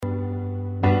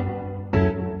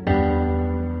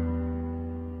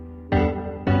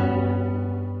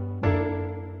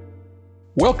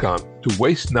Welcome to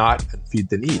Waste Not and Feed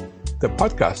the Need, the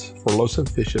podcast for Los and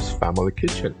Fish's Family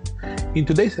Kitchen. In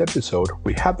today's episode,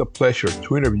 we have the pleasure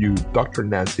to interview Dr.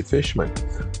 Nancy Fishman.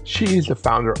 She is the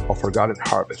founder of Forgotten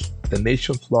Harvest, the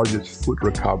nation's largest food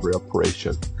recovery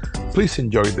operation. Please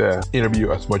enjoy the interview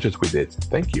as much as we did.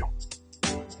 Thank you.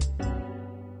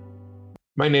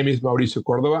 My name is Mauricio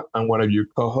Cordova. I'm one of your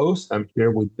co-hosts. I'm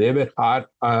here with David Hart,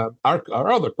 our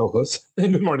other co-host.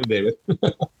 Good morning, David.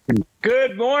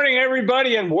 Good morning,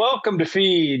 everybody, and welcome to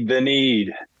Feed the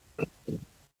Need.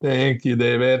 Thank you,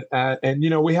 David.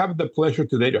 We have the pleasure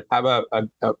today to have a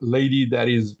lady that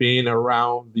has been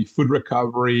around the food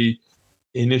recovery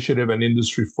initiative and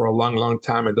industry for a long, long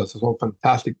time and does some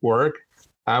fantastic work.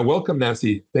 Welcome,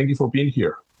 Nancy. Thank you for being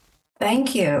here.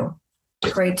 Thank you.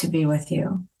 Great to be with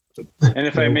you. And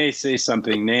if I may say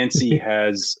something, Nancy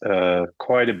has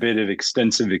quite a bit of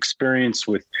extensive experience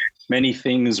with many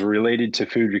things related to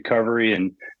food recovery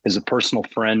and is a personal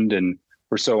friend. And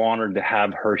we're so honored to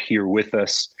have her here with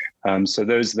us. So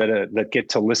those that get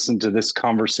to listen to this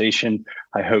conversation,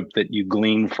 I hope that you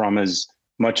glean from as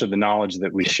much of the knowledge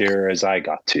that we share as I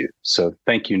got to. So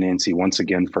thank you, Nancy, once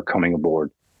again for coming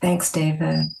aboard. Thanks,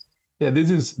 David. Yeah,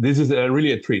 this is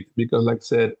really a treat because, like I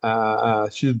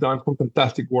said, she's done some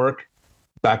fantastic work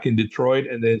back in Detroit,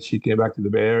 and then she came back to the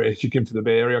Bay Area. She came to the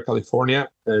Bay Area, California,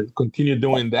 and continued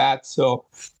doing that. So,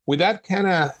 with that kind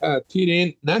of teed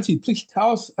in, Nancy, please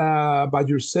tell us about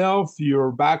yourself,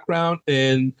 your background,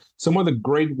 and some of the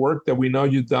great work that we know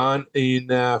you've done in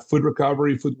food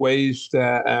recovery, food waste,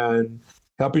 and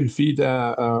helping feed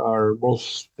our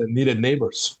most needed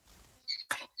neighbors.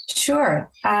 Sure.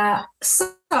 I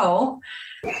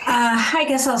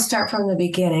guess I'll start from the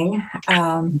beginning.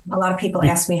 A lot of people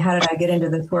ask me, how did I get into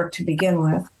this work to begin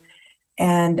with?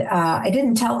 And I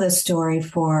didn't tell this story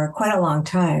for quite a long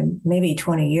time, maybe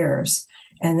 20 years.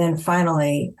 And then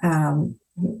finally,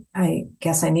 I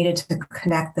guess I needed to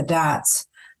connect the dots.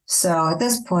 So at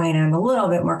this point, I'm a little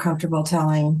bit more comfortable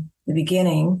telling the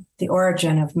beginning, the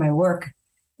origin of my work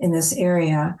in this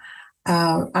area.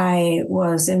 I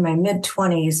was in my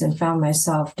mid-20s and found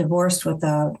myself divorced with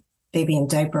a baby in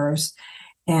diapers,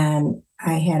 and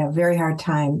I had a very hard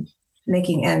time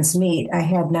making ends meet. I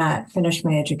had not finished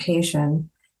my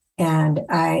education, and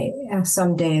I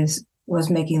some days was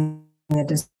making a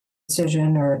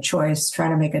decision or a choice,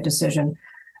 trying to make a decision,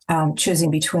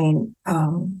 choosing between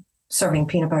serving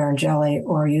peanut butter and jelly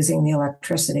or using the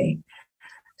electricity.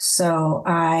 So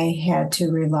I had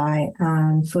to rely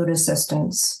on food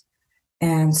assistance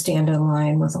and stand in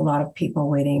line with a lot of people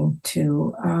waiting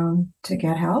to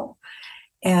get help.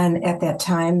 And at that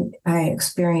time, I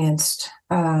experienced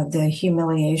the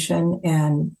humiliation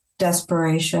and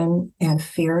desperation and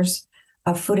fears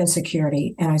of food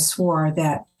insecurity. And I swore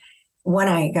that when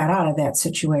I got out of that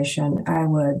situation, I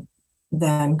would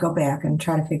then go back and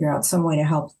try to figure out some way to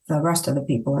help the rest of the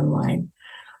people in line.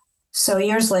 So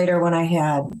years later, when I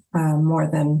had more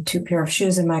than 2 pair of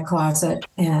shoes in my closet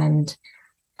and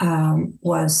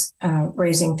was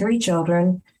raising 3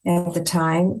 children at the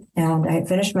time, and I had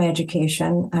finished my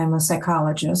education. I'm a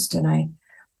psychologist, and I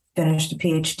finished a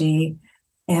PhD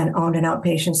and owned an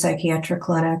outpatient psychiatric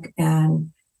clinic,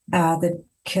 and the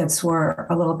kids were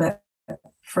a little bit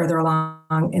further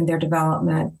along in their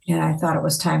development, and I thought it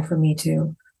was time for me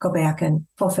to go back and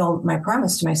fulfill my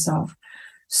promise to myself.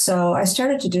 So I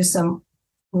started to do some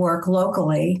work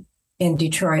locally in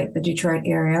Detroit, the Detroit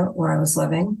area where I was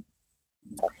living.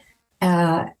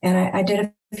 And I did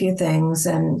a few things,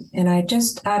 and I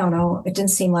don't know, it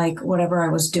didn't seem like whatever I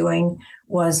was doing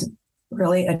was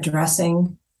really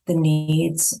addressing the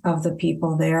needs of the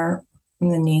people there.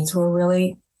 And the needs were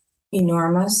really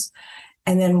enormous.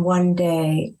 And then one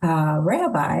day, a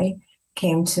rabbi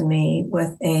came to me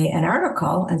with an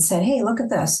article and said, "Hey, look at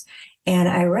this." And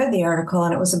I read the article,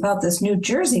 and it was about this New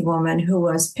Jersey woman who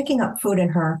was picking up food in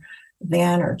her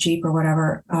van or Jeep or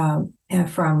whatever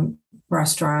from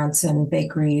restaurants and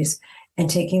bakeries and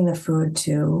taking the food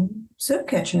to soup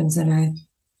kitchens. And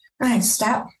I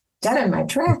stopped dead in my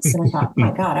tracks, and I thought,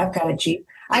 my God, I've got a Jeep.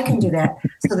 I can do that.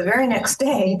 So the very next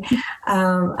day,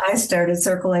 I started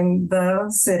circling the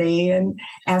city and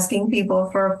asking people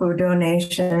for food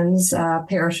donations,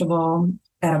 perishable,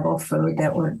 edible food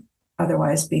that would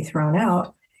otherwise be thrown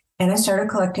out. And I started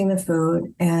collecting the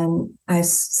food, and I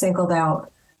singled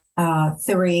out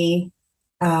 3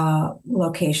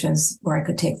 locations where I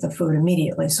could take the food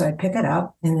immediately. So I'd pick it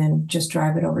up and then just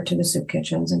drive it over to the soup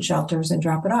kitchens and shelters and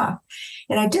drop it off.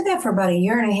 And I did that for about 1.5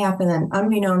 years. And then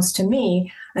unbeknownst to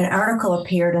me, an article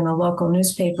appeared in a local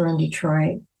newspaper in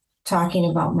Detroit talking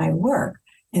about my work.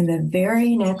 And the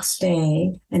very next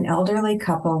day, an elderly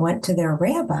couple went to their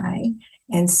rabbi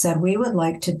and said, we would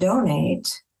like to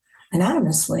donate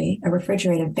anonymously a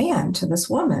refrigerated van to this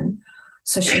woman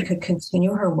so she could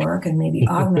continue her work and maybe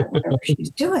augment whatever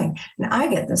she's doing. And I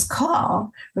get this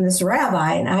call from this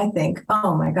rabbi, and I think,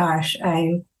 oh my gosh,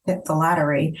 I hit the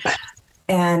lottery.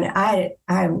 And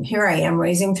I'm here. I am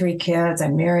raising 3 kids.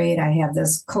 I'm married. I have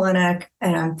this clinic,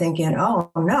 and I'm thinking,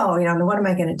 oh no, what am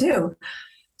I going to do?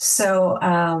 So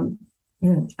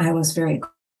I was very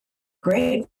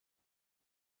grateful.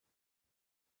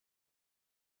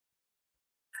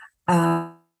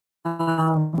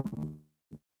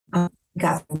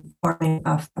 Got forming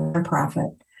of a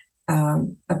nonprofit,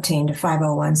 obtained a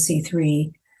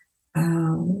 501c3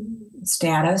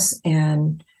 status,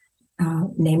 and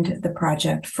named the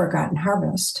project Forgotten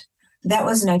Harvest. That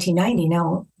was 1990.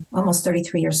 Now, almost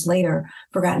 33 years later,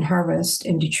 Forgotten Harvest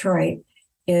in Detroit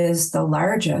is the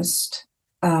largest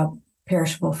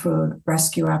perishable food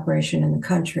rescue operation in the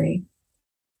country.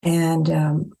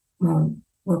 And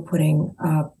we're putting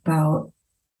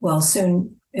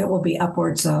soon it will be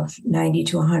upwards of 90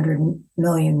 to 100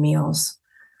 million meals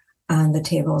on the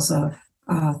tables of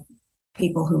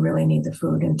people who really need the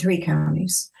food in 3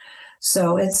 counties.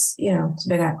 So it's a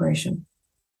big operation.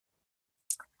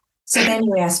 So then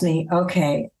you asked me,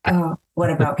 okay, what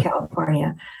about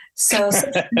California? So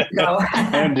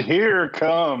and here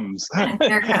comes.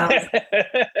 Here comes.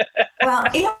 Well,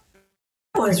 it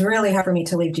was really hard for me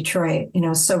to leave Detroit.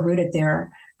 So rooted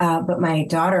there. But my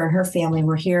daughter and her family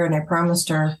were here, and I promised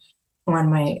her when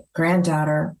my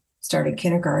granddaughter started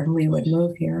kindergarten, we would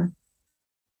move here.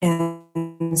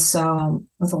 And so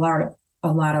with a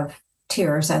lot of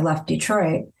tears, I left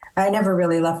Detroit. I never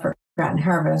really left Forgotten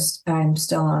Harvest. I'm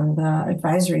still on the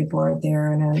advisory board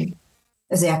there, and I'm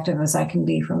as active as I can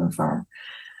be from afar.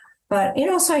 But,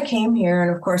 so I came here,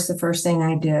 and of course, the first thing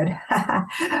I did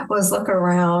was look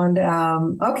around.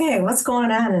 Okay, what's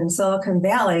going on in Silicon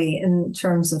Valley in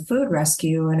terms of food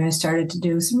rescue? And I started to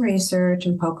do some research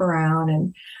and poke around,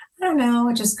 and I don't know,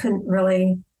 I just couldn't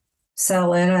really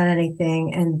settle in on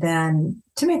anything. And then,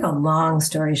 to make a long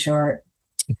story short,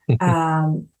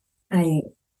 I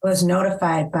was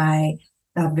notified by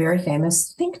a very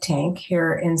famous think tank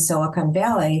here in Silicon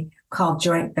Valley called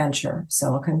Joint Venture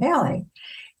Silicon Valley.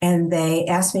 And they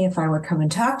asked me if I would come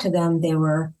and talk to them. They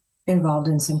were involved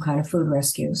in some kind of food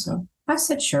rescue. So I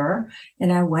said, sure.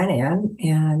 And I went in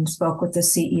and spoke with the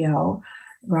CEO,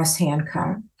 Russ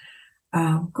Hancock.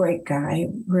 Great guy,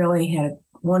 really had a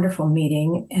wonderful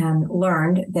meeting, and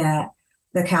learned that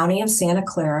the county of Santa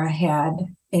Clara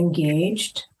had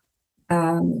engaged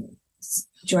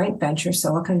Joint Venture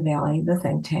Silicon Valley, the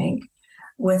think tank,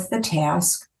 with the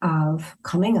task of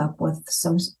coming up with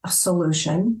a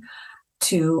solution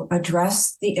to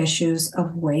address the issues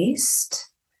of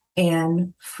waste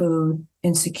and food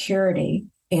insecurity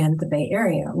in the Bay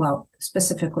Area, well,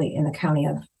 specifically in the county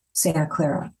of Santa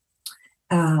Clara.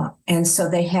 And so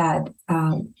they had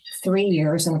 3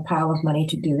 years and a pile of money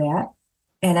to do that.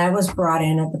 And I was brought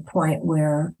in at the point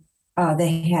where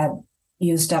they had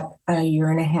used up a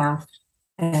year and a half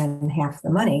and half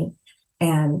the money,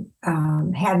 and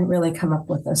hadn't really come up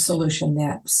with a solution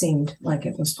that seemed like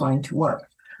it was going to work.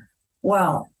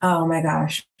 Well, oh my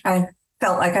gosh, I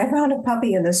felt like I found a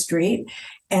puppy in the street,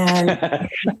 and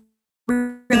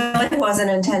really wasn't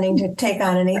intending to take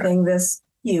on anything this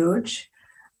huge.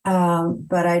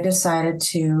 But I decided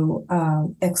to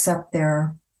accept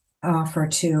their offer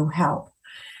to help.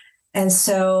 And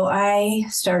so I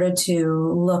started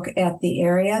to look at the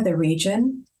area, the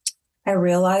region. I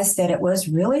realized that it was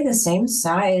really the same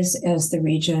size as the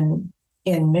region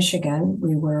in Michigan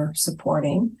we were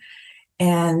supporting.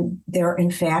 And there,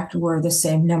 in fact, were the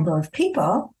same number of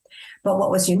people. But what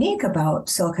was unique about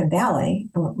Silicon Valley,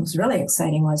 and what was really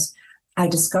exciting, was I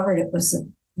discovered it was a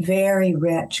very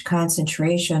rich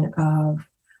concentration of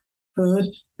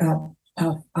food, of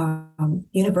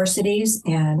universities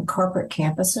and corporate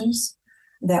campuses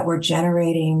that were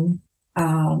generating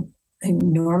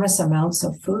enormous amounts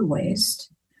of food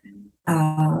waste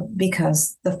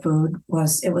because the food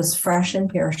was fresh and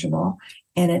perishable,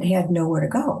 and it had nowhere to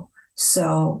go.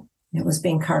 So it was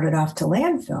being carted off to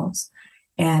landfills.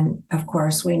 And of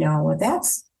course, we know what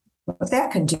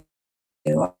that can do.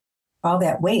 All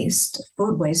that waste,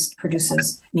 food waste,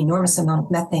 produces an enormous amount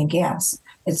of methane gas.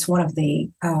 It's one of the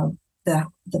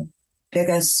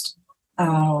biggest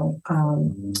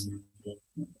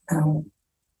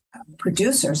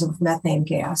producers of methane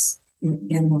gas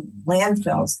in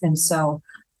landfills. And so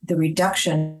the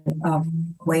reduction of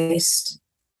waste,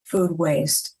 food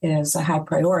waste, is a high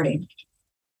priority.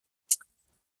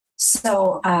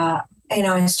 So,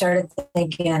 I started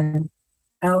thinking,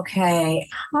 okay,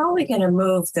 how are we going to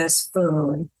move this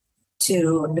food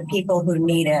to the people who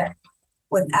need it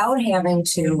without having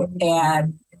to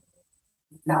add,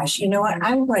 gosh, you know what?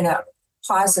 I'm going to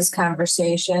pause this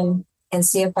conversation and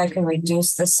see if I can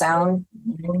reduce the sound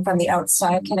from the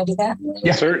outside. Can I do that?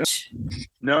 Yeah. Certainly.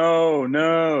 No,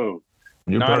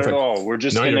 You're not perfect. at all. We're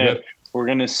just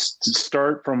gonna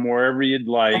start from wherever you'd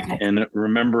like, Okay. and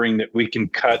remembering that we can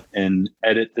cut and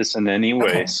edit this in any way.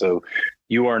 Okay. So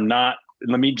you are not.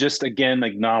 Let me just again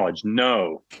acknowledge.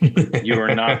 No, you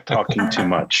are not talking too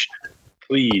much.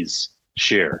 Please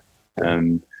share.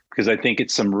 Because I think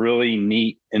it's some really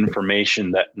neat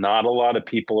information that not a lot of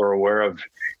people are aware of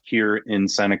here in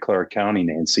Santa Clara County,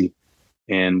 Nancy.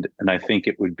 And I think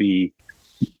it would be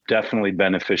definitely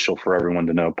beneficial for everyone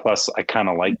to know. Plus, I kind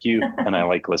of like you and I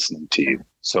like listening to you.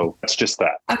 So it's just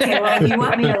that. Okay, well, you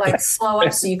want me to like slow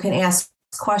up so you can ask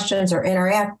questions or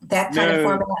interact, that kind of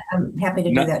format? I'm happy to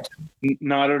do that.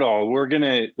 Not at all. We're going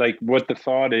to, like, what the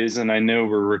thought is, and I know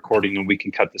we're recording and we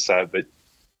can cut this out, but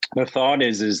the thought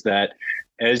is that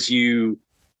as you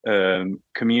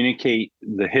communicate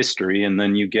the history and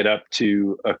then you get up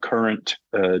to a current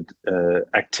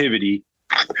activity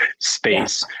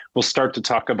space, we'll start to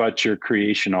talk about your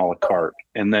creation a la carte.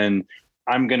 And then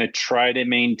I'm going to try to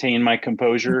maintain my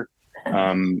composure.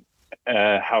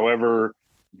 However,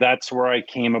 that's where I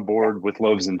came aboard with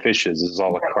Loaves and Fishes, is a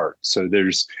la carte. So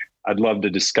I'd love to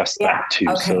discuss that too.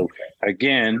 Okay. So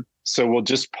again, we'll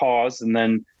just pause and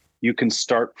then you can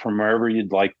start from wherever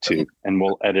you'd like to, and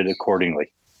we'll edit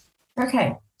accordingly.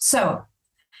 Okay. So,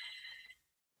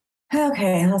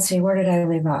 let's see. Where did I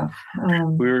leave off?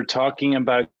 We were talking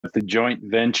about the joint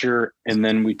venture, and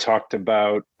then we talked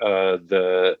about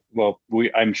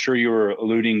I'm sure you were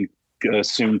alluding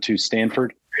soon to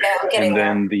Stanford. Yeah, and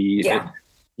then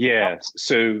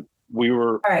so we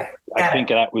were, right, I think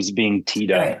that was being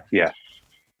teed up. Right. Yeah.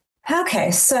 Okay.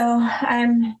 So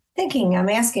I'm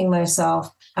asking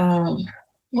myself,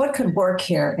 what could work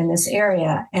here in this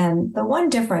area? And the one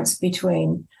difference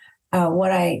between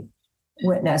what I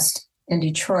witnessed in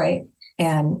Detroit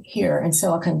and here in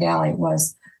Silicon Valley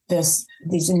was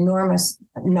these enormous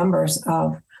numbers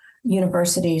of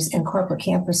universities and corporate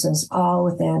campuses all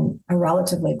within a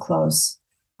relatively close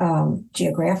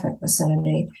geographic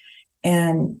vicinity.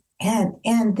 And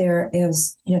there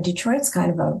is, Detroit's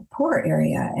kind of a poor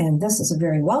area, and this is a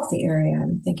very wealthy area.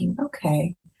 I'm thinking,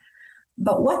 okay,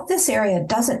 but what this area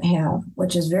doesn't have,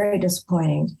 which is very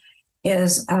disappointing,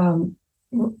 is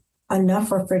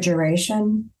enough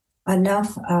refrigeration,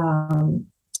 enough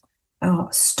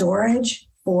storage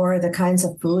for the kinds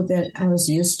of food that I was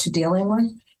used to dealing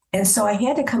with. And so I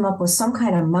had to come up with some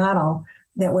kind of model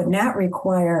that would not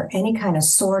require any kind of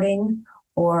sorting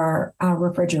or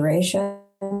refrigeration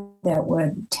that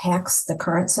would tax the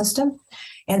current system.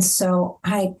 And so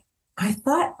I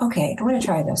thought, okay, I'm going to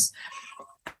try this.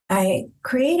 I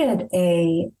created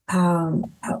a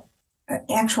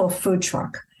actual food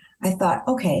truck. I thought,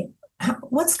 okay,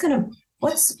 what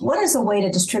is a way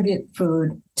to distribute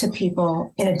food to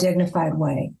people in a dignified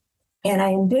way? And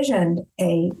I envisioned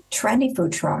a trendy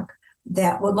food truck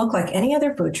that would look like any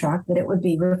other food truck, but it would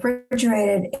be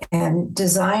refrigerated and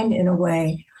designed in a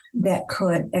way that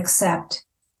could accept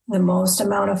the most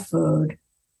amount of food,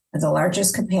 the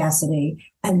largest capacity,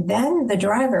 and then the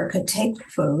driver could take the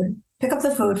food, pick up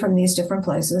the food from these different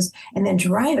places, and then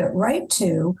drive it right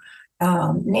to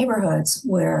neighborhoods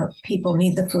where people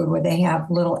need the food, where they have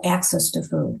little access to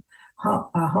food,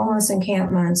 homeless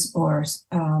encampments or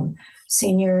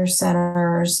senior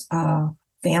centers,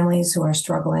 families who are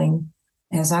struggling,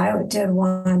 as I did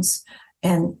once,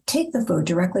 and take the food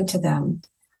directly to them,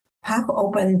 pop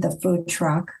open the food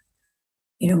truck,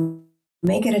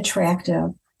 make it attractive,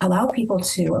 allow people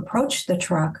to approach the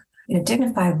truck in a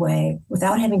dignified way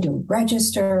without having to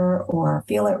register or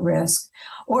feel at risk,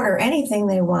 order anything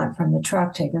they want from the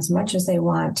truck, take as much as they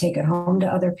want, take it home to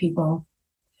other people,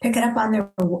 pick up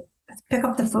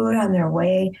the food on their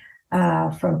way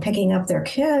from picking up their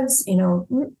kids,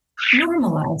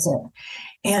 normalize it.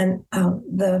 And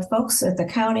the folks at the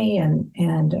county and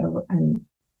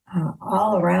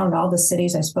all around, all the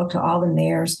cities, I spoke to all the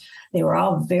mayors, they were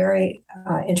all very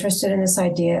interested in this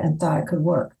idea and thought it could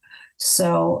work.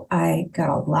 So I got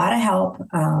a lot of help.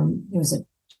 It was a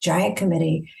giant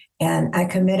committee, and I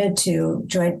committed to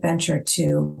joint venture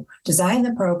to design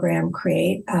the program,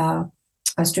 create a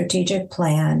strategic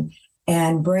plan,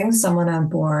 and bring someone on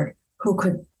board who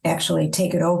could actually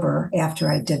take it over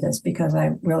after I did this, because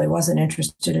I really wasn't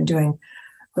interested in doing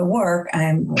the work.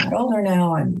 I'm a lot older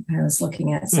now, and I was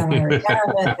looking at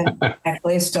semi-retirement and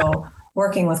actually still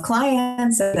working with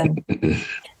clients and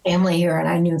family here. And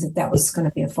I knew that was going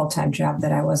to be a full-time job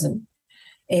that I wasn't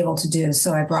able to do.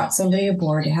 So I brought somebody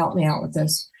aboard to help me out with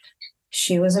this.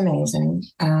 She was amazing.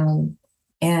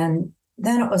 And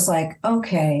then it was like,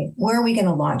 okay, where are we going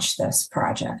to launch this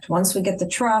project? Once we get the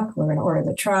truck, we're going to order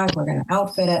the truck, we're going to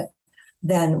outfit it.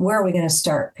 Then where are we going to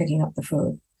start picking up the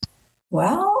food?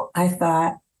 Well, I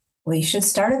thought we should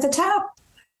start at the top.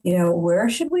 Where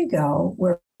should we go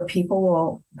where people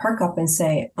will perk up and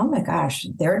say, oh my gosh,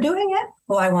 they're doing it?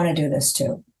 Well, I want to do this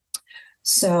too.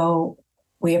 So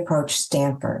we approached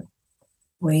Stanford.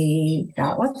 We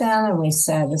got with them and we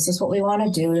said, this is what we want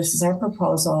to do. This is our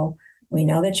proposal. We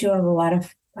know that you have a lot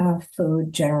of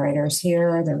food generators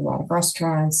here. There are a lot of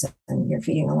restaurants and you're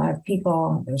feeding a lot of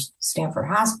people. There's Stanford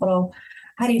Hospital.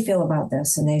 How do you feel about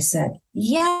this? And they said,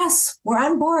 yes, we're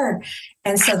on board.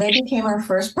 And so they became our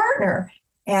first partner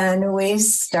and we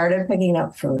started picking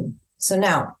up food. So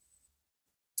now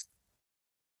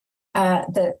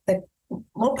the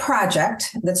little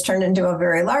project that's turned into a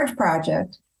very large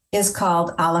project is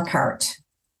called a la carte.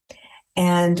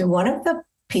 And one of the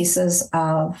pieces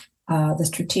of the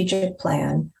strategic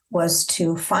plan was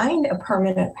to find a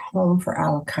permanent home for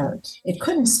a la carte. It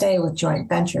couldn't stay with joint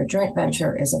venture. Joint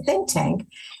venture is a think tank,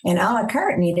 and a la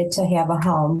carte needed to have a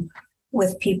home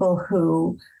with people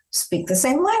who speak the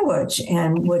same language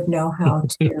and would know how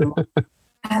to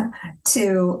help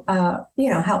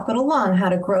it along, how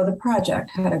to grow the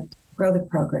project, how to grow the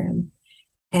program.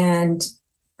 And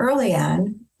early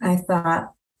on, I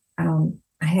thought,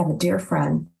 I have a dear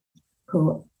friend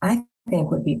who I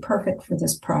think would be perfect for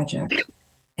this project.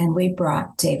 And we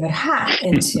brought David Hatt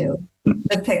into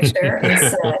the picture and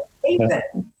said, David,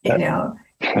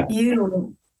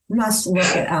 you must look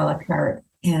at a la carte.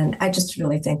 And I just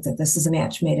really think that this is a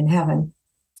match made in heaven.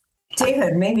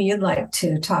 David, maybe you'd like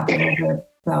to talk a little bit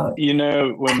about.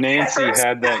 When Nancy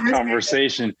had that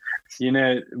conversation,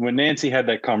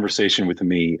 with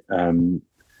me,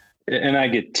 and I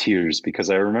get tears because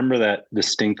I remember that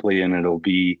distinctly, and it'll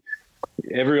be,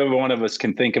 every one of us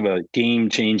can think of a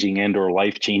game-changing and or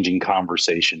life-changing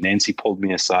conversation. Nancy pulled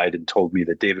me aside and told me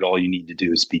that, David, all you need to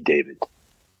do is be David.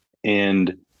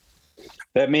 And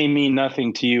that may mean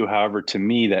nothing to you. However, to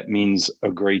me, that means a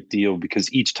great deal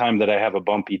because each time that I have a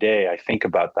bumpy day, I think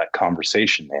about that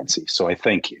conversation, Nancy. So I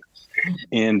thank you.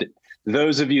 And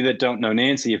those of you that don't know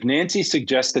Nancy, if Nancy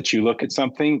suggests that you look at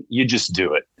something, you just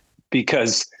do it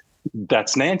because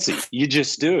that's Nancy. You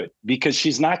just do it because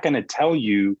she's not going to tell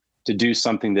you to do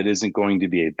something that isn't going to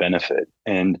be a benefit.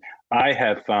 And I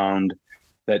have found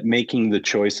that making the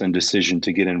choice and decision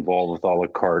to get involved with a la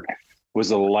carte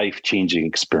was a life-changing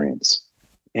experience.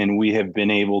 And we have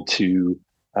been able to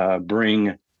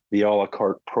bring the a la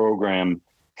carte program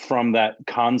from that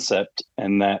concept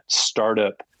and that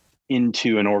startup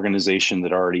into an organization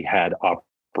that already had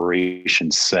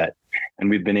operations set. And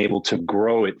we've been able to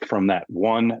grow it from that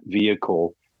one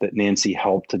vehicle that Nancy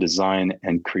helped to design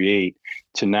and create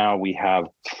to now we have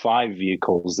 5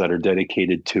 vehicles that are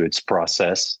dedicated to its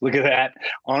process. Look at that,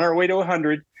 on our way to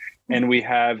 100. And we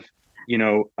have,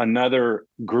 another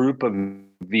group of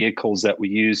vehicles that we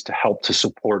use to help to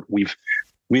support. We've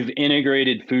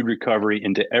integrated food recovery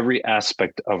into every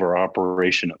aspect of our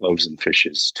operation at Loaves and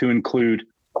Fishes, to include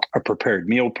our prepared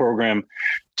meal program,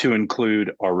 to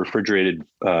include our refrigerated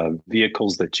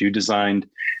vehicles that you designed.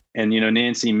 And,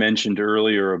 Nancy mentioned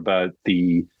earlier about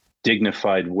the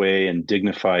dignified way and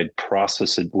dignified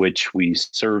process at which we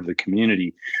serve the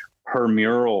community. Her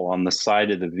mural on the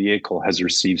side of the vehicle has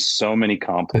received so many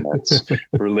compliments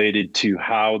related to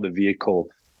how the vehicle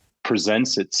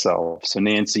presents itself. So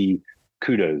Nancy,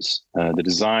 kudos. The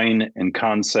design and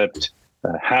concept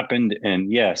happened. And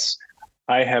yes,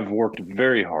 I have worked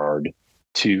very hard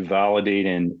to validate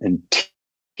and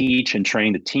teach and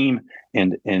train the team.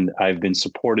 And I've been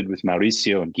supported with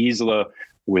Mauricio and Gisela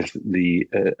with the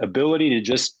ability to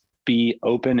just be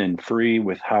open and free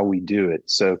with how we do it.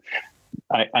 So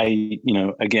I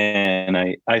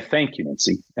thank you,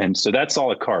 Nancy. And so that's a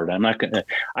la carte.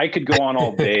 I could go on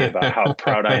all day about how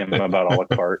proud I am about a la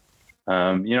carte.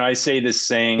 I say this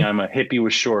saying, I'm a hippie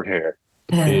with short hair.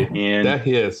 And that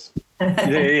he is.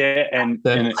 Yeah, and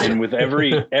with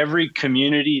every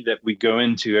community that we go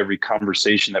into, every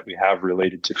conversation that we have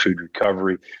related to food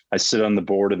recovery, I sit on the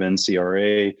board of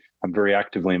NCRA. I'm very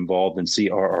actively involved in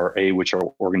CRRA, which are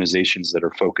organizations that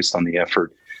are focused on the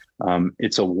effort.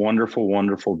 It's a wonderful,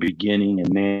 wonderful beginning. And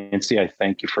Nancy, I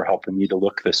thank you for helping me to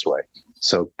look this way.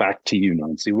 So back to you,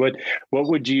 Nancy. What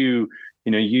would you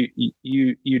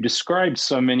described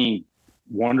so many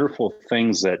wonderful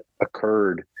things that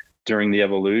occurred during the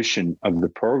evolution of the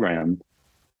program.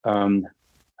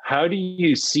 How do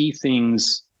you see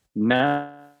things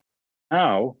now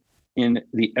in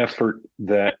the effort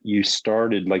that you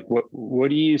started? Like, what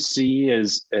do you see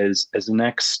as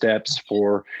next steps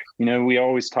for, we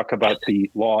always talk about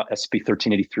the law SB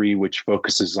 1383, which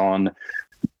focuses on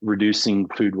reducing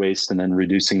food waste and then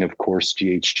reducing, of course,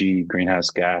 GHG, greenhouse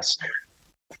gas.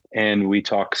 And we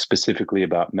talk specifically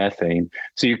about methane.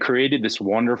 So you created this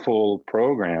wonderful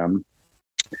program.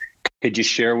 Could you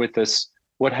share with us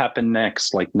what happened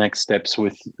next, like next steps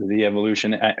with the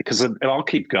evolution? Because I'll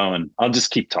keep going. I'll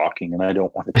just keep talking, and I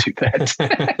don't want to do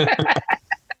that.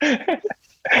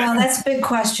 Well, that's a big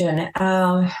question.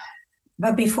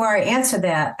 But before I answer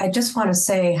that, I just want to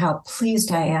say how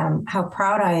pleased I am, how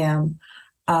proud I am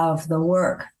of the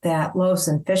work that Loaves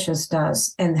and Fishes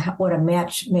does, and what a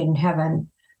match made in heaven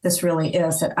this really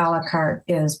is, that a la carte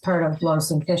is part of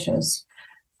Loaves and Fishes.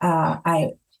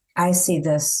 I see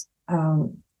this a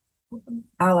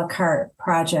la carte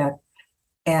project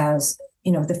as,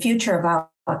 the future of a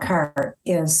la carte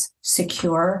is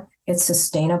secure, it's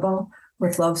sustainable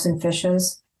with Loaves and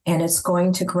Fishes, and it's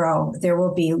going to grow. There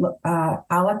will be a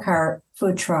la carte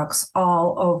food trucks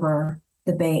all over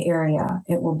the Bay Area.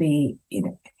 It will be,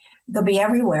 they'll be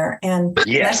everywhere. And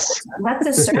yes, let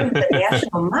this serve the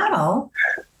national model,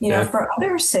 for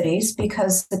other cities,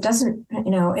 because it doesn't,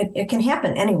 it can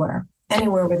happen anywhere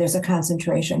where there's a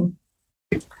concentration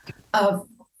of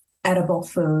edible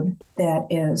food that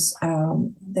is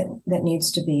that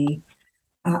needs to be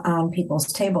on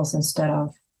people's tables instead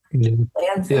of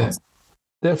landfills. Yeah,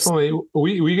 definitely.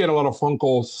 We get a lot of phone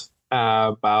calls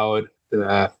about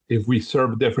if we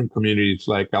serve different communities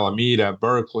like Alameda,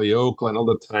 Berkeley, Oakland all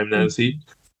the time, Nancy.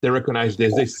 They recognize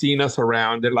this. They've seen us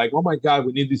around. They're like, oh my God,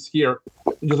 we need this here.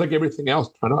 Just like everything else,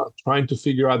 trying to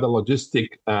figure out the logistic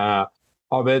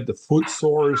of it, the food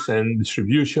source and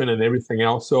distribution and everything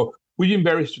else. So we've been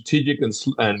very strategic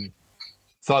and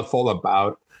thoughtful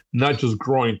about not just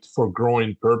growing for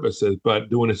growing purposes, but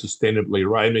doing it sustainably,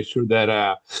 right? Make sure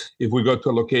that if we go to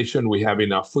a location, we have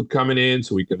enough food coming in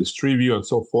so we can distribute and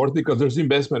so forth, because there's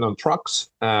investment on trucks,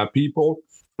 people,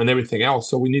 and everything else.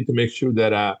 So we need to make sure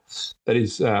that that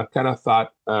is kind of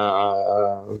thought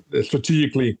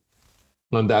strategically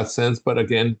in that sense. But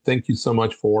again, thank you so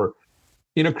much for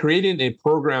creating a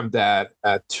program that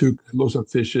took Loaves and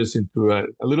Fishes into a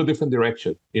little different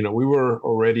direction. We were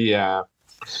already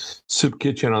soup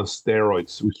kitchen on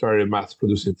steroids. We started mass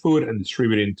producing food and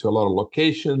distributing to a lot of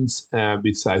locations,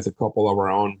 besides a couple of our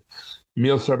own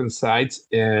meal serving sites.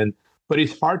 But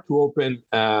it's hard to open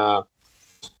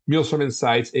meal serving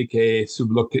sites, aka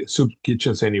soup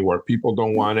kitchens, anywhere. People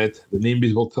don't want it. The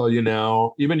NIMBYs will tell you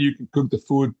now. Even you can cook the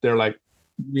food. They're like,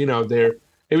 they're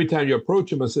every time you approach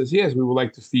them and says, yes, we would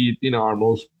like to feed our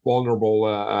most vulnerable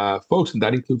folks, and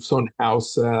that includes some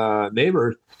house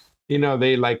neighbors.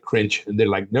 They like cringe and they're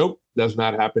like, nope, that's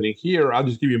not happening here. I'll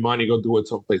just give you money, go do it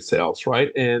someplace else,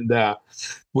 right? And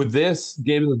with this,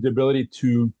 gave us the ability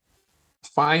to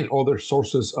find other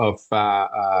sources of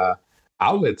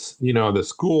outlets, the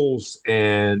schools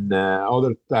and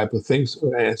other type of things.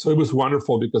 So it was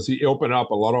wonderful because it opened up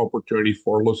a lot of opportunity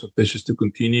for Loaves and Fishes to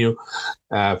continue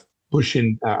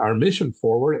pushing our mission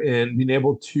forward and being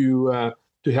able to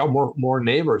help more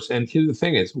neighbors. And here's the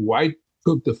thing is, why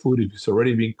cook the food if it's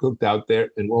already being cooked out there,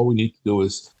 and all we need to do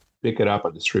is pick it up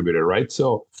and distribute it, right?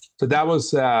 So that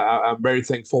was I'm very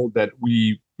thankful that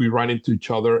we ran into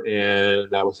each other,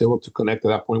 and I was able to connect at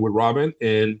that point with Robin,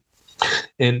 and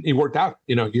it worked out.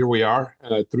 Here we are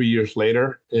 3 years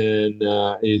later, and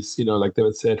it's like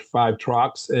David said, 5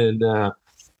 trucks, and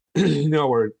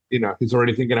we're he's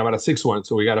already thinking about a 6th one,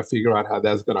 so we got to figure out how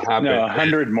that's going to happen. No,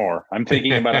 100 more. I'm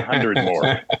thinking about 100 more.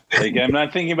 Like, I'm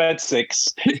not thinking about 6.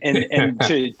 And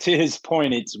to his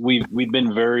point, we've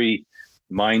been very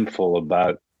mindful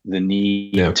about the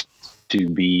need to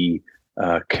be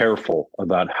careful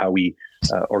about how we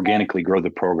organically grow the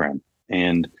program,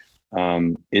 and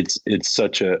it's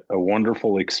such a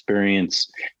wonderful experience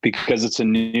because it's a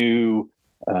new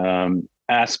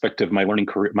aspect of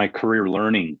my career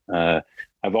learning.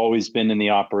 I've always been in the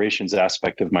operations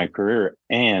aspect of my career,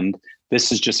 and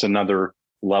this is just another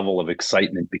level of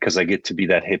excitement because I get to be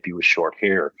that hippie with short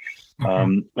hair.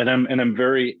 And I'm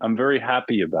very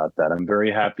happy about that. I'm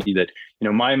very happy that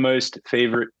my most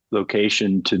favorite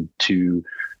location to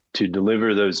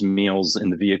deliver those meals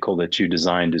in the vehicle that you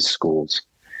designed is schools.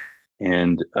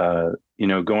 And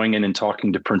going in and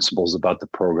talking to principals about the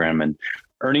program and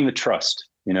earning the trust.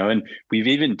 And we've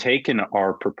even taken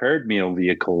our prepared meal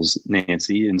vehicles,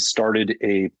 Nancy, and started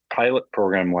a pilot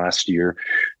program last year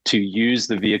to use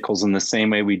the vehicles in the same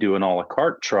way we do an a la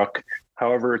carte truck.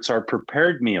 However, it's our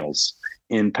prepared meals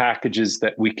in packages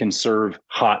that we can serve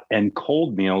hot and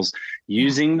cold meals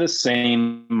using the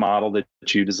same model that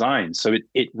you designed. So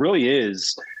it really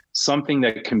is something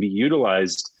that can be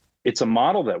utilized. It's a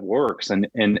model that works. And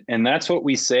that's what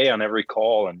we say on every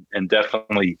call and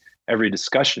definitely every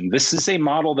discussion. This is a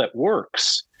model that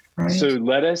works. Right. So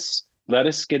let us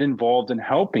get involved in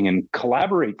helping and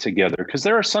collaborate together, because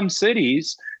there are some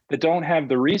cities that don't have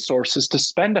the resources to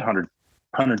spend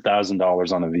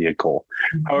 $100,000 on a vehicle.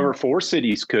 Mm-hmm. However, 4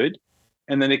 cities could,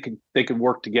 and then they could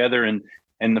work together. And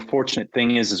the fortunate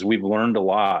thing is we've learned a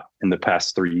lot in the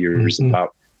past 3 years mm-hmm.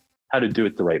 about how to do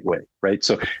it the right way, right?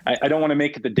 So I don't want to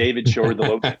make it the David show or the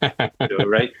Logan show,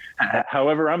 right?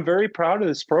 However, I'm very proud of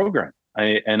this program,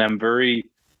 and I'm very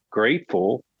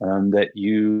grateful that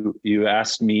you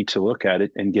asked me to look at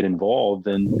it and get involved.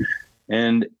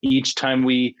 And each time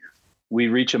we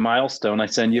reach a milestone, I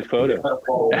send you a photo.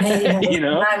 You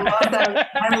know,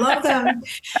 I love them.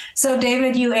 So,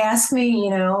 David, you asked me,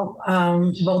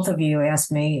 both of you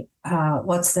asked me,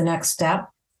 what's the next step?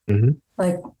 Mm-hmm.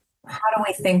 Like, how do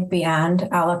we think beyond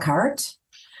a la carte?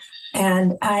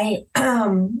 And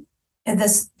and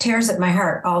this tears at my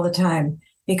heart all the time,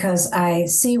 because I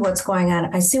see what's going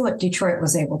on. I see what Detroit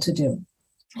was able to do.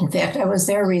 In fact, I was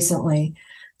there recently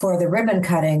for the ribbon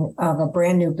cutting of a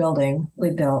brand new building we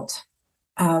built,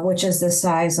 which is the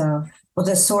size of,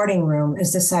 the sorting room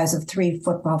is the size of 3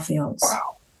 football fields.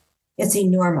 Wow. It's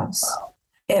enormous. Wow.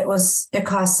 It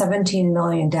cost $17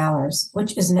 million,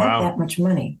 which is not that much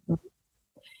money.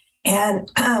 And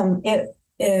it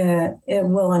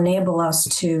will enable us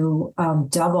to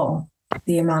double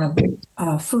the amount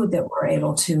of food that we're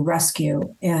able to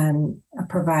rescue and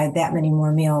provide that many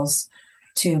more meals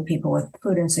to people with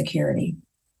food insecurity.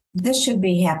 This should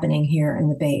be happening here in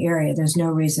the Bay Area. There's no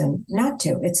reason not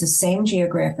to. It's the same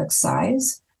geographic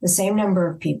size, the same number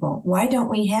of people. Why don't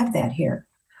we have that here?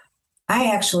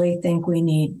 I actually think we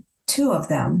need 2 of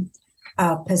them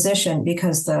positioned,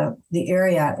 because the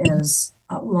area is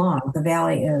long. The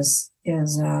valley is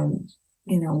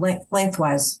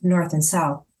lengthwise, north and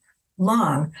south,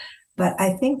 long. But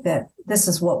I think that this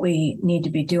is what we need to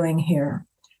be doing here.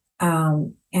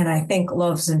 And I think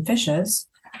Loaves and Fishes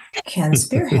can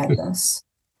spearhead this.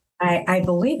 I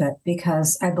believe it,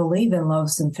 because I believe in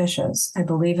Loaves and Fishes. I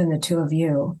believe in the 2 of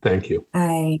you. Thank you.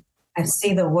 I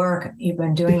see the work. You've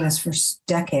been doing this for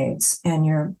decades, and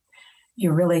you're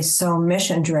really so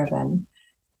mission driven,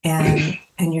 and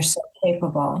you're so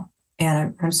capable,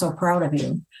 and I'm so proud of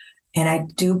you. And I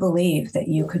do believe that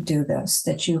you could do this,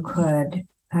 that you could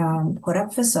put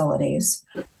up facilities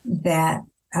that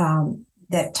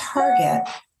target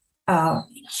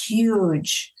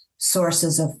huge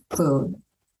sources of food,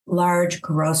 large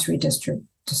grocery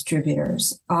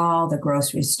distributors, all the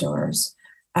grocery stores.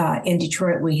 In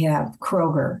Detroit, we have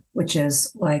Kroger, which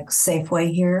is like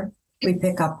Safeway here. We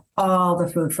pick up all the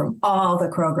food from all the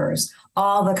Krogers,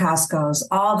 all the Costcos,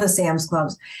 all the Sam's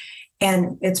Clubs,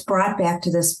 and it's brought back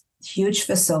to this huge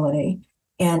facility,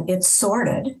 and it's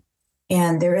sorted,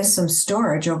 and there is some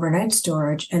storage, overnight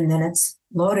storage, and then it's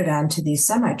loaded onto these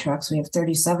semi-trucks. We have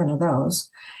 37 of those.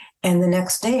 And the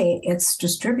next day, it's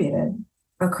distributed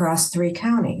across 3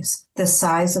 counties, the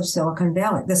size of Silicon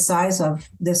Valley, the size of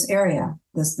this area,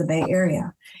 the Bay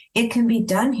Area. It can be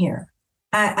done here.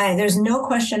 There's no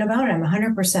question about it. I'm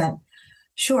 100%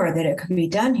 sure that it could be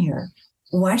done here.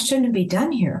 Why shouldn't it be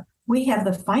done here? We have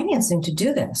the financing to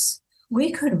do this.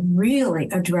 We could really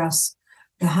address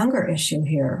the hunger issue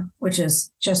here, which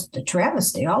is just a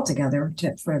travesty altogether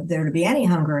for there to be any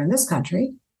hunger in this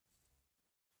country.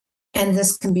 And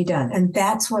this can be done. And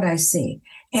that's what I see.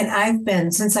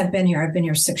 And since I've been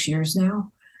here 6 years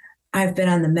now, I've been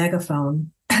on the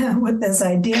megaphone with this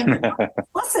idea.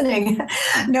 Listening.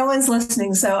 No one's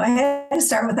listening. So I had to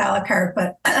start with a la carte,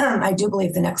 but I do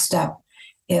believe the next step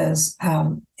is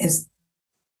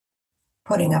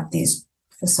putting up these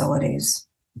facilities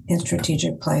in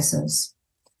strategic places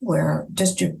where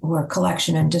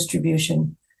collection,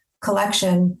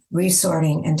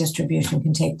 resorting, and distribution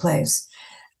can take place.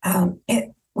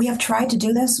 We have tried to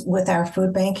do this with our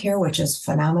food bank here, which is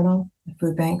phenomenal, the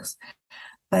food banks,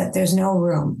 but there's no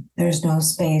room, there's no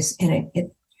space, and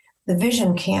the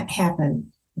vision can't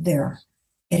happen there.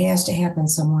 It has to happen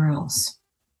somewhere else.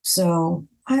 So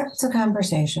it's a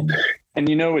conversation. And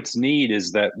what's neat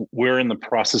is that we're in the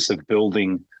process of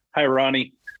building. Hi,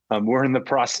 Ronnie. We're in the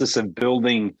process of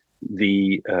building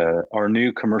our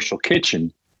new commercial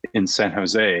kitchen in San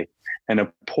Jose, and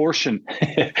a portion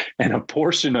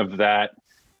of that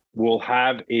will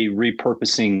have a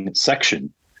repurposing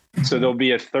section. So there'll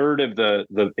be a third of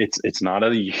it's not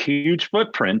a huge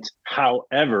footprint.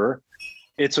 However,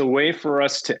 it's a way for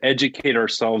us to educate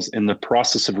ourselves in the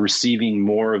process of receiving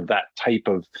more of that type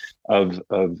of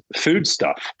food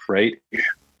stuff, right?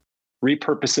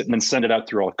 Repurpose it and then send it out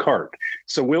through a la carte.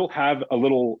 So we'll have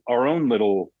our own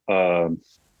little, I'll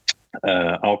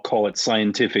call it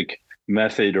scientific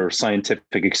method or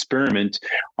scientific experiment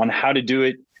on how to do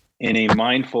it in a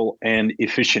mindful and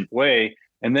efficient way.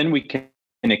 And then we can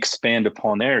expand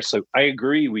upon there. So I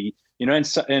agree.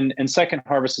 And Second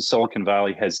Harvest of Silicon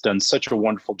Valley has done such a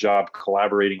wonderful job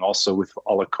collaborating also with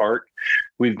a la carte.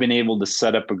 We've been able to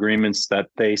set up agreements that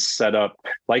they set up,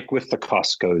 like with the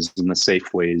Costco's and the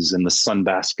Safeways and the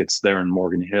Sunbaskets there in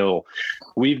Morgan Hill.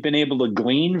 We've been able to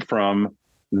glean from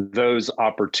those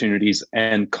opportunities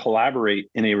and collaborate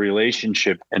in a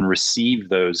relationship and receive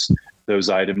those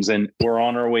items. And we're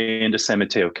on our way into San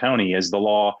Mateo County as the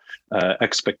law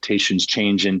expectations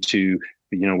change into,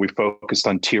 we focused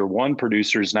on tier 1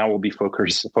 producers. Now we'll be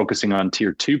focusing on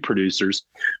tier 2 producers.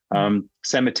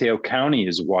 San Mateo County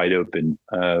is wide open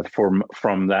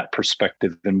from that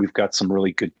perspective. And we've got some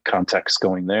really good context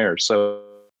going there. So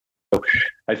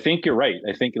I think you're right.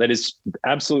 I think that is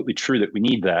absolutely true that we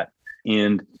need that.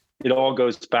 And it all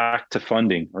goes back to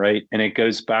funding, right? And it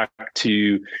goes back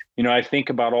to, I think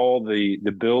about all the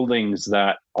buildings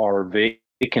that are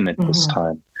vacant at this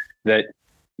time, that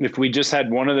if we just had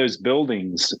one of those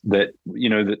buildings that,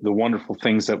 the wonderful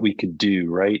things that we could do,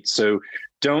 right? So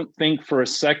don't think for a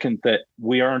second that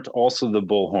we aren't also the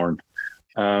bullhorn.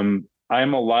 I'm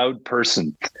a loud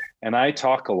person and I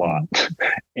talk a lot.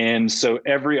 And so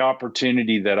every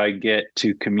opportunity that I get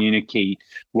to communicate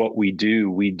what we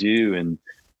do. And,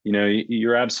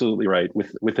 you're absolutely right.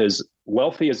 With as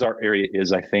wealthy as our area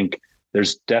is, I think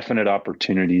there's definite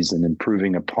opportunities in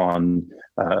improving upon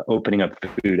opening up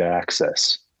food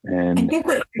access. And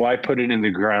why put it in the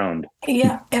ground?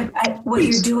 Yeah. What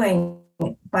you're doing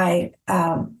by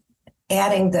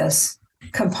adding this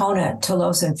component to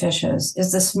Loaves and Fishes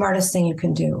is the smartest thing you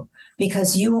can do,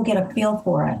 because you will get a feel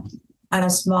for it on a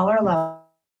smaller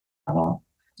level.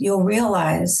 You'll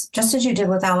realize, just as you did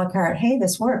with a la carte, hey,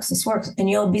 this works. And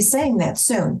you'll be saying that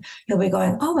soon. You'll be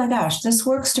going, oh my gosh, this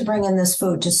works to bring in this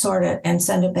food, to sort it and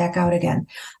send it back out again.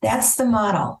 That's the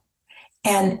model.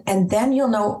 And then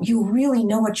you really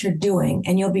know what you're doing,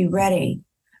 and you'll be ready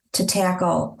to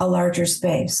tackle a larger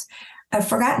space.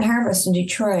 Forgotten Harvest in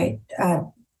Detroit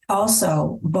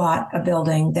also bought a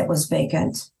building that was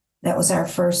vacant. That was our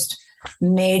first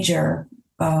major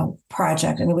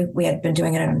project. And we had been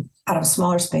doing it out of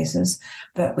smaller spaces,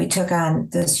 but we took on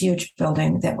this huge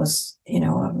building that was,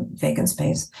 a vacant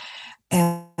space.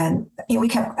 And we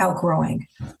kept outgrowing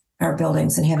our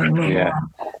buildings and having moved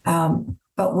on.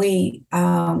 But we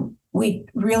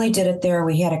really did it there.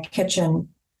 We had a kitchen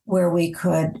where we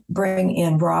could bring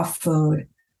in raw food,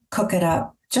 cook it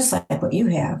up, just like what you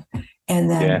have,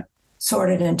 and then sort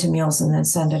it into meals and then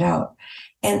send it out.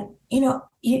 And,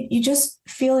 you just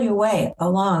feel your way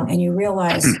along and you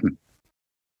realize, oh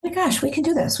my gosh, we can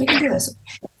do this.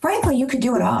 Frankly, you could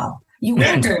do it all. You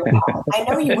will do it all. I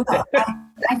know you will.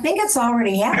 I think it's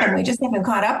already happened. We just haven't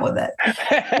caught up with it.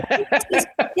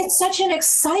 It's such an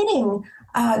exciting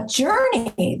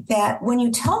journey that when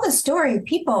you tell the story,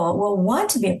 people will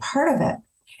want to be a part of it.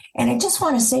 And I just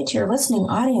want to say to your listening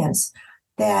audience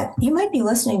that you might be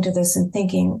listening to this and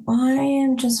thinking, well, I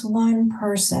am just one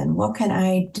person. What can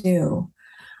I do?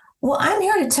 Well, I'm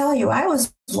here to tell you, I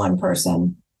was one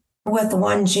person with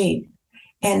one Jeep.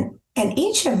 And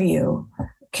each of you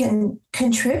can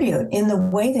contribute in the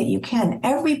way that you can.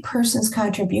 Every person's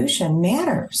contribution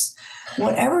matters.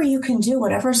 Whatever you can do,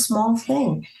 whatever small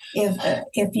thing.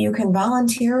 If you can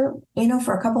volunteer,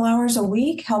 for a couple hours a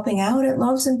week helping out at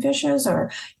Loaves and Fishes,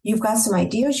 or you've got some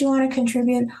ideas you want to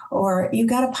contribute, or you've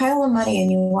got a pile of money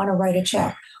and you want to write a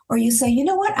check, or you say, you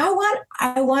know what, I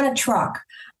want a truck.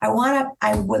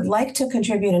 I would like to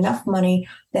contribute enough money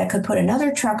that could put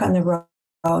another truck on the road,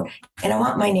 and I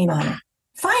want my name on it.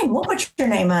 Fine, we'll put your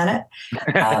name on it.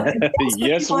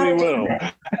 Yes, we will.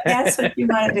 That's what you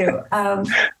want to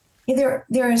do.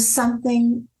 There is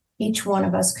something each one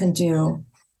of us can do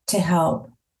to help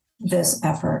this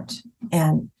effort,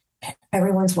 and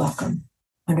everyone's welcome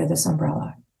under this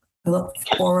umbrella. We look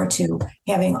forward to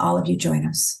having all of you join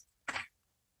us.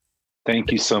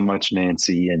 Thank you so much,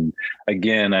 Nancy. And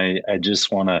again, I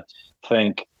just want to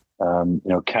thank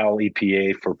Cal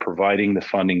EPA for providing the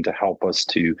funding to help us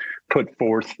to put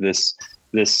forth this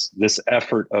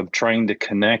effort of trying to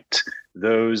connect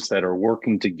those that are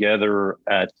working together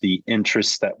at the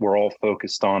interests that we're all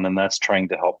focused on, and that's trying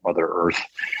to help Mother Earth,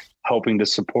 helping to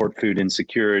support food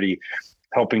insecurity,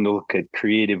 helping to look at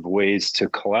creative ways to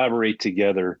collaborate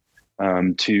together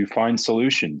to find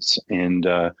solutions. And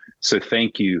so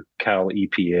thank you, Cal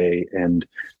EPA. And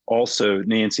also,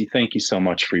 Nancy, thank you so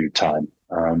much for your time.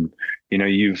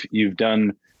 You've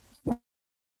done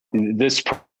this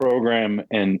program,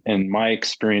 and my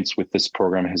experience with this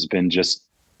program has been just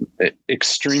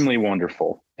extremely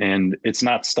wonderful. And it's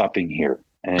not stopping here.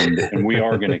 And we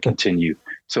are going to continue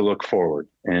to look forward.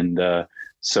 And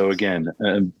so again,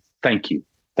 thank you.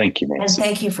 Thank you, Nancy. And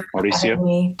thank you for Mauricio. having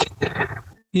me.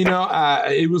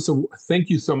 Thank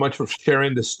you so much for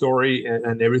sharing the story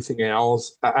and everything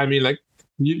else. I mean, like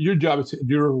your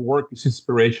your work is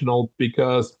inspirational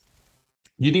because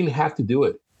you didn't have to do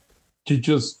it. You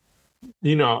just,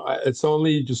 it's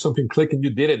only just something click and you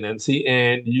did it, Nancy,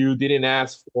 and you didn't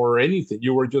ask for anything.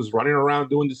 You were just running around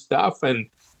doing this stuff. And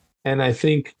I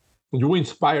think you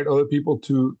inspired other people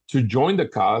to join the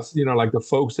cause, like the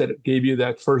folks that gave you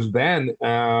that first van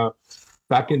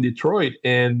back in Detroit.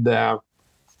 And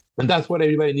that's what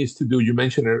everybody needs to do. You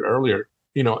mentioned it earlier.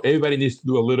 Everybody needs to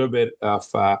do a little bit of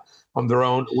on their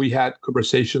own. We had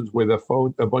conversations with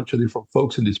a bunch of different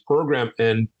folks in this program,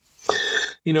 and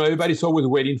everybody's always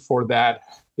waiting for that,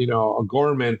 a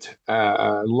government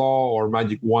law or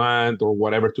magic wand or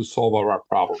whatever to solve all our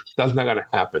problems. That's not going to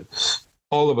happen.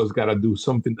 All of us got to do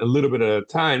something a little bit at a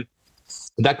time.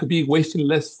 That could be wasting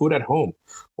less food at home,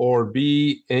 or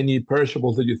be any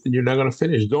perishables that you think you're not going to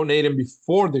finish. Donate them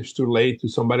before it's too late to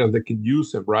somebody else that can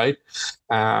use them, right?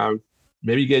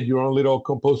 Maybe get your own little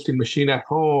composting machine at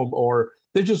home, or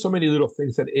there's just so many little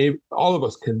things that all of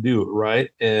us can do, right?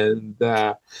 And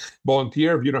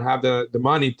volunteer if you don't have the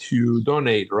money to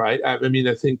donate, right? I mean,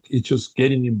 I think it's just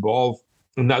getting involved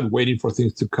and not waiting for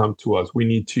things to come to us. We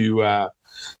need to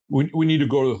we need to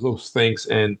go to those things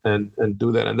and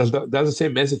do that. And that's the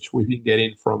same message we've been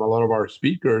getting from a lot of our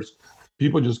speakers.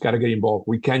 People just got to get involved.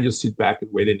 We can't just sit back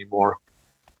and wait anymore.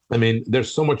 I mean,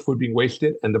 there's so much food being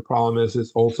wasted, and the problem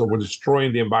is also we're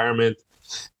destroying the environment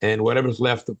and whatever's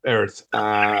left of Earth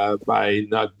by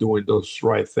not doing those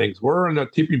right things. We're on a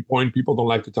tipping point. People don't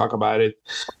like to talk about it.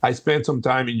 I spent some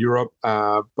time in Europe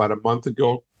about a month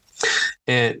ago,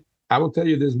 and I will tell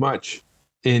you this much.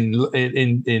 In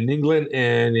England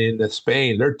and in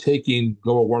Spain, they're taking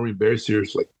global warming very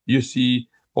seriously. You see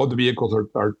all the vehicles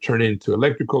are turning into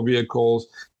electrical vehicles.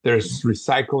 There's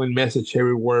recycling message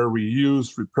everywhere,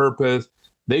 reuse, repurpose.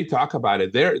 They talk about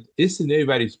it. It's in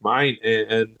everybody's mind.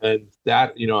 And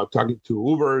that, talking to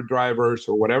Uber drivers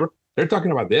or whatever, they're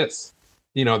talking about this.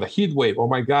 The heat wave. Oh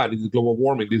my God, this is global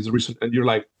warming. This is recent. And you're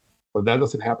like, well, that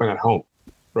doesn't happen at home,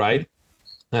 right?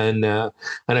 And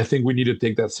I think we need to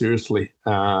take that seriously.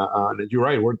 And you're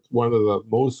right. We're one of the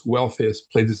most wealthiest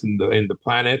places in the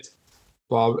planet,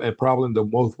 probably the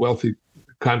most wealthy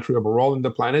country overall in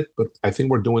the planet. But I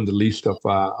think we're doing the least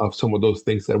of some of those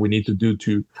things that we need to do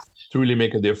to really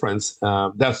make a difference.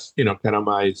 That's kind of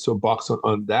my soapbox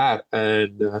on that.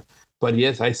 And but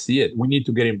yes, I see it. We need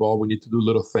to get involved. We need to do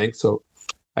little things. So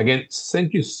again,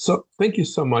 thank you so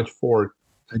much for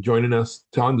joining us,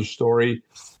 telling the story,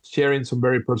 sharing some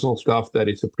very personal stuff that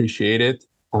is appreciated.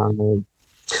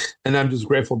 And I'm just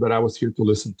grateful that I was here to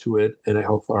listen to it, and I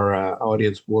hope our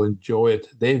audience will enjoy it.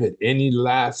 David, any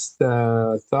last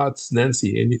thoughts?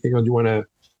 Nancy, anything else you want to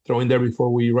throw in there before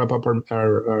we wrap up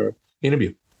our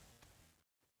interview?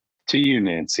 To you,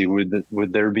 Nancy,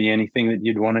 would there be anything that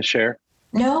you'd want to share?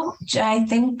 No, I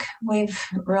think we've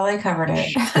really covered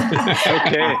it.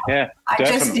 Okay, yeah, I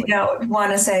definitely. just,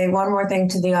 want to say one more thing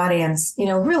to the audience.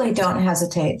 Really don't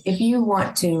hesitate. If you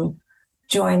want to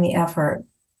join the effort,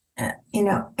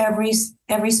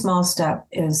 every small step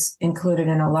is included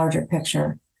in a larger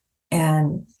picture,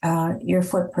 and your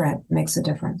footprint makes a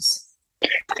difference.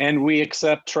 And we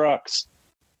accept trucks.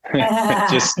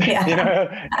 Just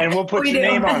yeah. And we'll put your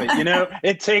name on it.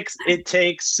 It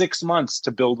takes 6 months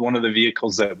to build one of the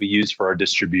vehicles that we use for our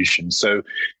distribution. So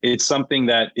it's something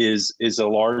that is a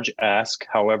large ask.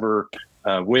 However,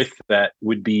 with that,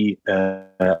 would be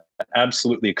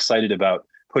absolutely excited about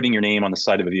putting your name on the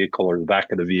side of a vehicle or the back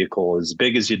of the vehicle, as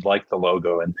big as you'd like the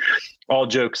logo. And all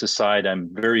jokes aside, I'm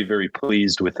very, very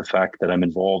pleased with the fact that I'm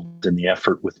involved in the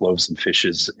effort with Loaves and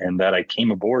Fishes, and that I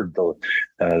came aboard the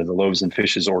Loaves and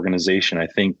Fishes organization. I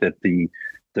think that the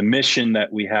mission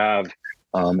that we have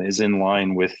is in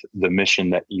line with the mission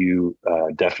that you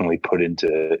definitely put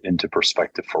into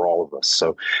perspective for all of us.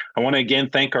 So I want to again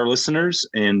thank our listeners,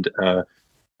 and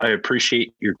I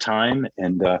appreciate your time,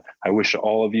 and I wish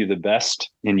all of you the best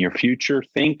in your future.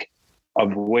 Think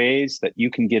of ways that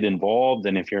you can get involved,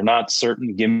 and if you're not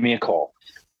certain, give me a call.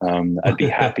 I'd be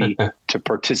happy to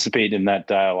participate in that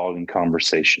dialogue and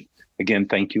conversation. Again,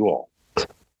 thank you all.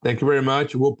 Thank you very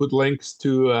much. We'll put links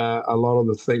to a lot of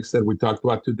the things that we talked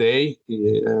about today,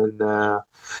 and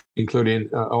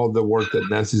including all the work that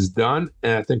Nancy's done.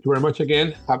 Thank you very much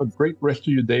again. Have a great rest of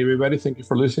your day, everybody. Thank you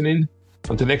for listening.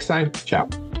 Until next time, ciao.